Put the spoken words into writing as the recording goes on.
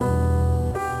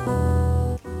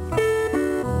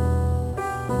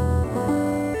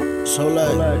So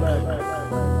like,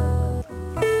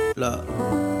 look,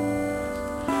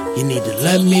 you need to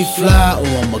let me fly or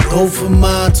I'ma go for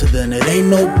mine, till then it ain't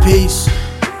no peace.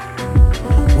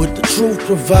 With the truth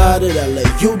provided, I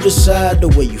let you decide the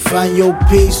way you find your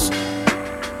peace.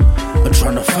 I'm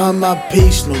tryna find my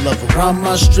peace, no love around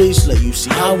my streets, let you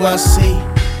see how I see.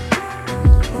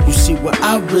 You see where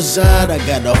I reside, I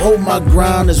gotta hold my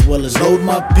ground as well as hold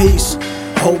my peace.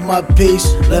 Hold my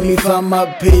peace, let me find my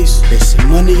peace. They say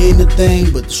money ain't a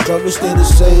thing, but the struggle stay the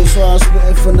same, so I'm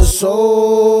spitting from the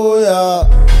soul, yeah.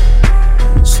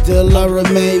 Still I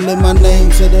remain, live my name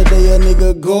till the day a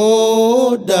nigga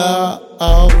go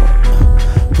down.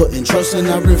 Putting trust in,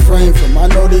 I refrain from, I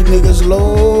know these niggas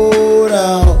low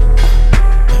down.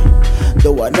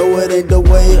 Though I know it ain't the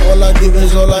way, all I give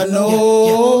is all I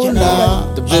know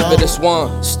now. The vividest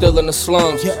one, still in the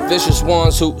slums. Vicious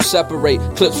ones who separate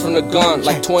clips from the gun,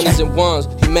 like 20s and ones.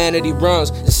 Humanity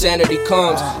runs, insanity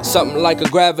comes. Something like a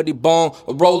gravity bomb,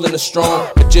 a roll in the strong.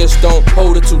 I just don't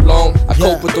hold it too long. I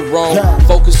cope with the wrong,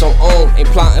 focus on own. Ain't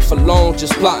plotting for long,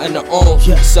 just plotting to own.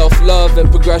 Self-love and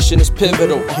progression is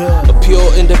pivotal. A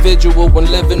pure individual when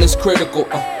living is critical.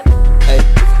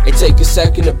 It take a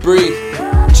second to breathe.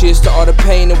 Cheers to all the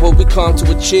pain and what we come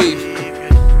to achieve.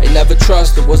 Ain't never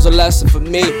trusted was a lesson for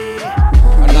me.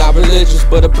 I'm not religious,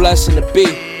 but a blessing to be.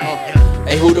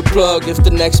 Ain't who to plug if the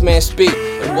next man speak.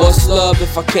 And what's love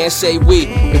if I can't say we?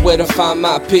 And where to find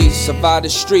my peace? Survive the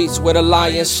streets where the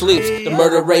lion sleeps. The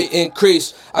murder rate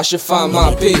increase. I should find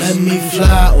my peace. Let me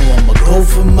fly or I'ma go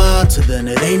for mine, till then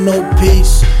it ain't no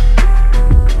peace.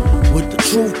 With the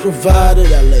truth provided,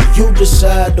 I let you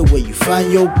decide the way you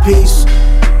find your peace.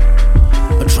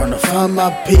 I'm tryna find my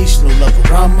peace, no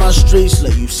love around my streets,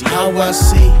 let you see how I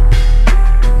see.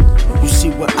 You see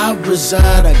where I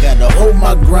reside, I gotta hold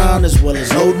my ground as well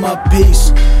as hold my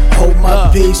peace. Hold my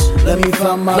peace, let me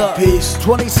find my peace.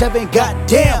 27,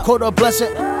 goddamn, quote a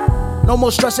blessing. No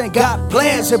more stressing, got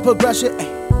plans and progression.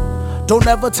 Don't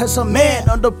ever test a man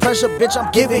under pressure, bitch,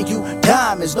 I'm giving you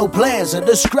diamonds, no plans of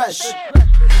discretion.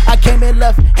 I came in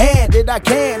left-handed, I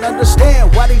can't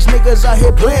understand why these niggas out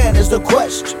here playing is the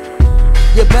question.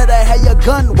 You better have your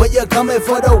gun where you're coming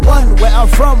for the one. Where I'm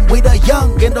from, we the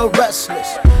young and the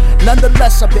restless.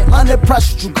 Nonetheless, I've been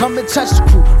unimpressed with you. Come and test the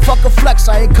crew. Fuck a flex,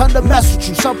 I ain't come to mess with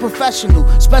you. Some professional.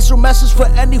 Special message for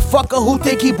any fucker who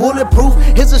think he bulletproof.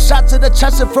 Here's a shot to the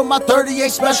chest and from my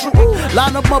 38 special.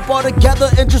 Line them up all together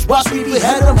and just watch me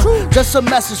behead them. Just a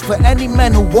message for any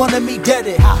men who wanted me dead.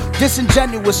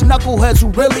 Disingenuous knuckleheads who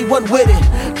really wasn't with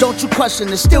it. Don't you question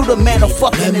it, still the man of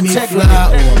fucking integrity.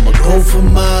 Let me fly or I'ma go for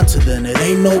mine, till then it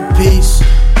ain't no peace.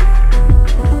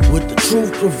 With the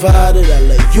truth provided, I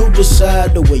let you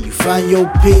decide the way you find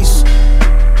your peace.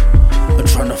 I'm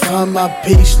tryna find my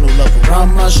peace, no love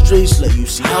around my streets, let you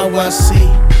see how I see.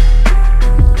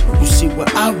 You see where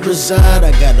I reside,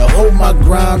 I gotta hold my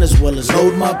ground as well as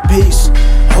hold my peace.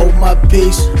 Hold my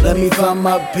peace, let me find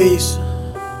my peace.